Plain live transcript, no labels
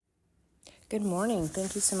Good morning.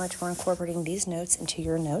 Thank you so much for incorporating these notes into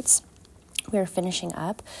your notes. We are finishing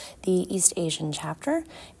up the East Asian chapter,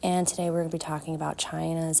 and today we're going to be talking about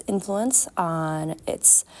China's influence on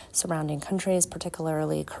its surrounding countries,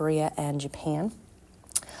 particularly Korea and Japan.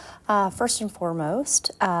 First and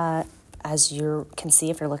foremost, as you can see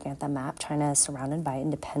if you're looking at the map, China is surrounded by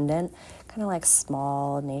independent, kind of like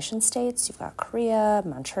small nation states. You've got Korea,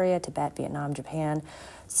 Manchuria, Tibet, Vietnam, Japan.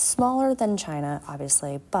 Smaller than China,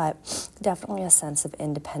 obviously, but definitely a sense of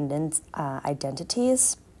independent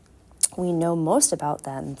identities. We know most about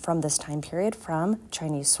them from this time period from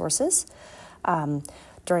Chinese sources.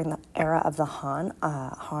 During the era of the Han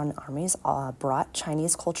armies brought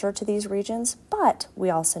Chinese culture to these regions, but we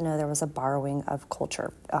also know there was a borrowing of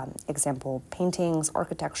culture. Example, paintings,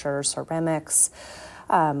 architecture, ceramics.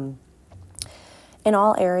 In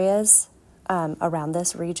all areas around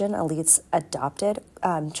this region, elites adopted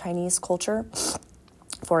Chinese culture.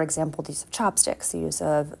 For example, the use of chopsticks, the use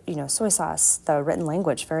of soy sauce, the written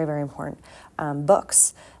language, very, very important.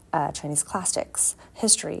 Books, Chinese classics,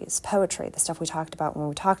 histories, poetry, the stuff we talked about when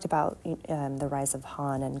we talked about the rise of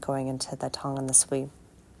Han and going into the Tang and the Sui.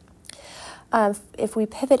 If we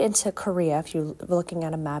pivot into Korea, if you're looking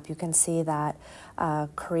at a map, you can see that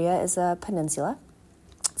Korea is a peninsula.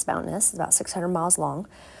 It's mountainous, it's about 600 miles long.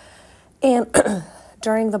 And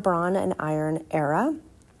during the Bronze and Iron era,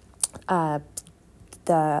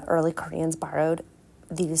 the early Koreans borrowed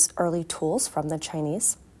these early tools from the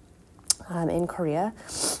Chinese in Korea.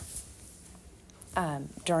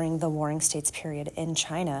 During the Warring States period in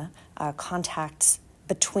China, contacts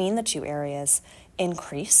between the two areas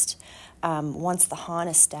increased. Once the Han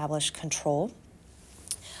established control,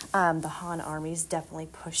 the Han armies definitely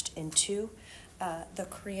pushed into the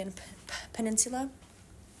Korean peninsula.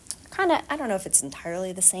 I don't know if it's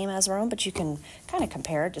entirely the same as Rome, but you can kind of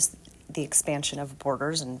compare just the expansion of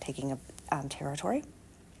borders and taking of territory.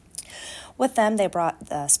 With them, they brought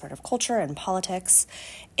the spread of culture and politics,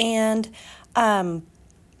 and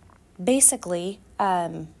basically,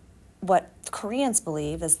 what Koreans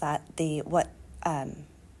believe is that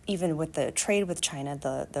even with the trade with China,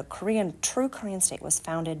 the true Korean state was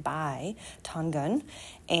founded by Tongun,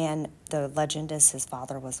 and the legend is his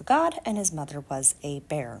father was a god and his mother was a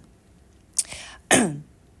bear.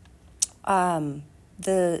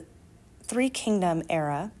 The Three Kingdom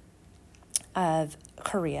era of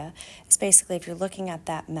Korea is basically, if you're looking at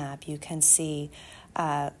that map, you can see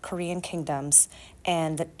Korean kingdoms,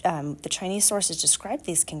 and the Chinese sources describe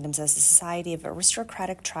these kingdoms as a society of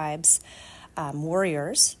aristocratic tribes,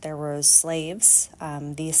 warriors. There were slaves.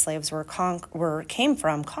 These slaves came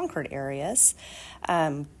from conquered areas,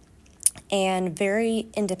 and very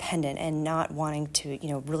independent and not wanting to,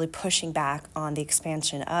 really pushing back on the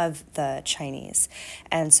expansion of the Chinese.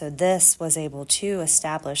 And so this was able to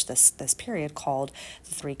establish this period called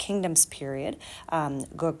the Three Kingdoms period.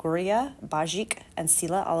 Goguryeo, Bajik, and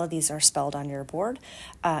Silla, all of these are spelled on your board,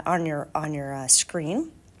 on your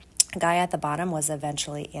screen. Guy at the bottom was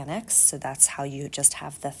eventually annexed, so that's how you just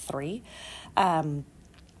have the three.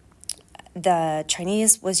 The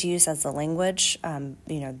Chinese was used as the language.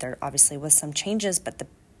 There obviously was some changes, but the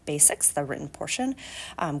basics, the written portion,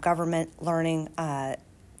 government learning,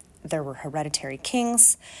 there were hereditary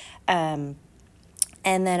kings.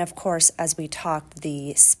 And then, of course, as we talked,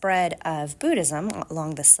 the spread of Buddhism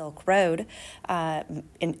along the Silk Road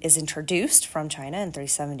is introduced from China in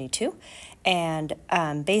 372. And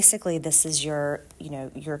basically, this is your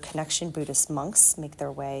connection. Buddhist monks make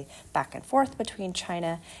their way back and forth between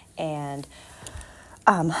China and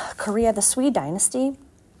Korea. The Sui dynasty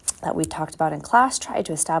that we talked about in class tried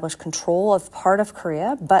to establish control of part of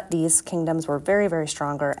Korea, but these kingdoms were very, very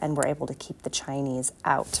stronger and were able to keep the Chinese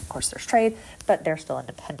out. Of course, there's trade, but they're still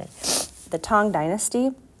independent. The Tang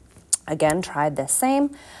dynasty, again, tried the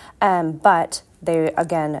same, but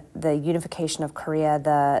the unification of Korea,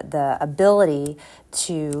 the ability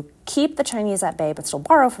to keep the Chinese at bay but still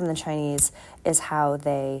borrow from the Chinese is how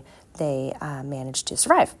they managed to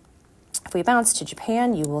survive. If we bounce to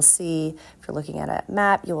Japan, you will see, if you're looking at a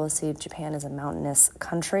map, you will see Japan is a mountainous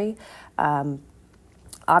country.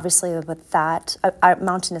 Obviously, with that,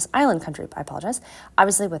 mountainous island country, I apologize.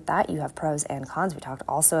 Obviously, with that, you have pros and cons. We talked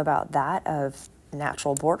also about that of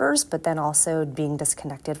natural borders, but then also being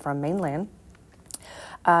disconnected from mainland.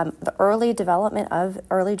 The early development of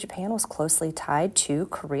early Japan was closely tied to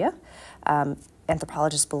Korea.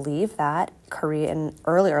 Anthropologists believe that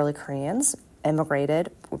early Koreans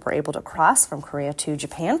immigrated, were able to cross from Korea to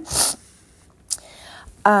Japan.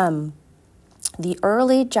 The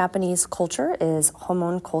early Japanese culture is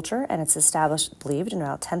Homon culture, and it's believed in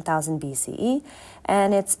about 10,000 BCE,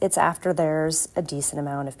 and it's after there's a decent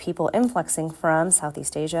amount of people influxing from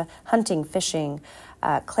Southeast Asia, hunting, fishing,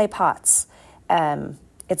 clay pots.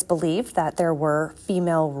 It's believed that there were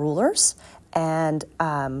female rulers, and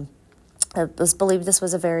it was believed this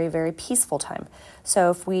was a very, very peaceful time. So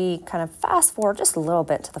if we kind of fast forward just a little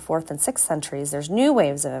bit to the 4th and 6th centuries, there's new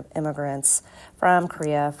waves of immigrants from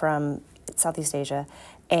Korea, from Southeast Asia,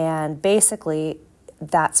 and basically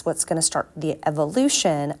that's what's going to start the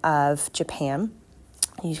evolution of Japan.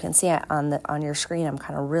 You can see it on your screen. I'm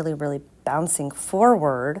kind of really bouncing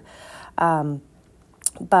forward,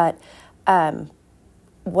 but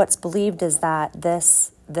what's believed is that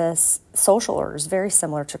this social order is very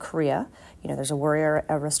similar to Korea. There's a warrior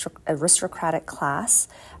aristocratic class.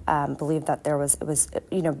 Believed that it was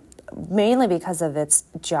mainly because of its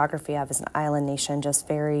geography of as an island nation, just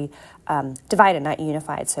very divided, not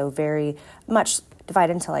unified. So very much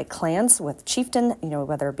divided into like clans with chieftain,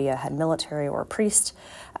 whether it be a head military or a priest.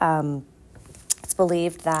 It's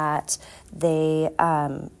believed that there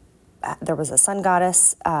was a sun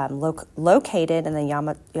goddess located in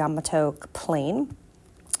the Yamato plain.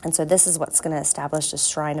 And so this is what's going to establish a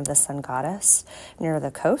shrine of the sun goddess near the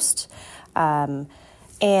coast. And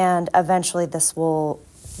eventually this will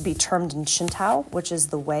be termed in Shinto, which is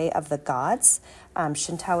the way of the gods.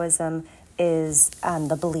 Shintoism is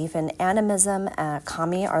the belief in animism.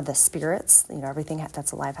 Kami are the spirits. Everything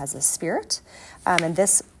that's alive has a spirit. And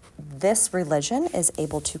this religion is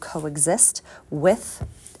able to coexist with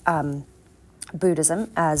Buddhism,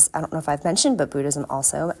 as I don't know if I've mentioned, but Buddhism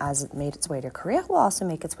also, as it made its way to Korea, will also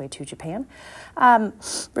make its way to Japan.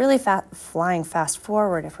 Flying fast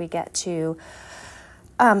forward, if we get to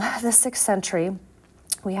the 6th century,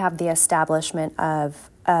 we have the establishment of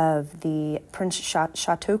the Prince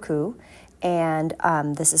Shotoku, and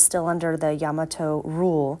this is still under the Yamato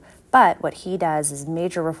rule. But what he does is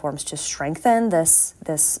major reforms to strengthen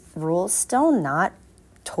this rule. Still not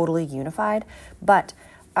totally unified, but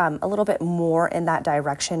a little bit more in that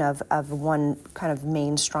direction of one kind of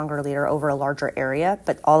main stronger leader over a larger area,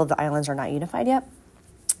 but all of the islands are not unified yet.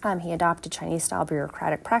 He adopted Chinese-style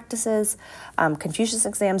bureaucratic practices. Confucius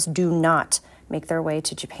exams do not make their way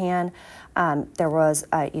to Japan. There was,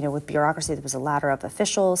 with bureaucracy, there was a ladder of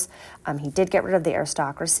officials. He did get rid of the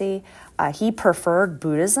aristocracy. He preferred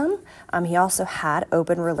Buddhism. He also had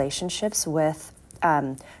open relationships with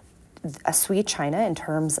a sweet China in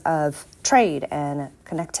terms of trade and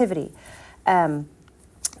connectivity.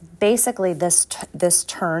 Basically, this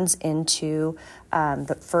turns into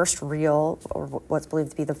the first real, or what's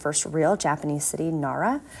believed to be the first real Japanese city,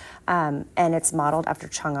 Nara, and it's modeled after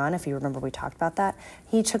Chang'an. If you remember, we talked about that.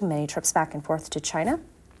 He took many trips back and forth to China.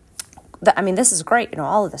 This is great,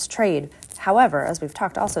 all of this trade. However, as we've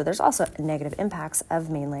talked also, there's also negative impacts of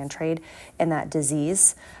mainland trade in that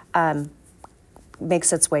disease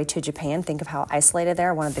makes its way to Japan. Think of how isolated they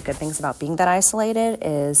are. One of the good things about being that isolated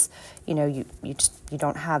is, you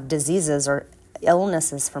don't have diseases or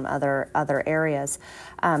illnesses from other areas.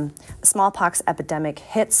 Smallpox epidemic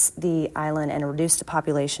hits the island and reduced the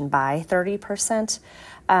population by 30%.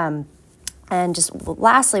 And just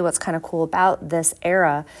lastly, what's kind of cool about this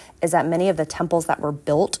era is that many of the temples that were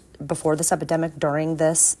built before this epidemic during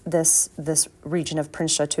this region of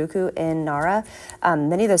Prince Shotoku in Nara,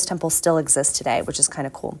 many of those temples still exist today, which is kind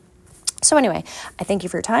of cool. So anyway, I thank you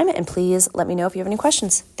for your time, and please let me know if you have any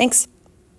questions. Thanks.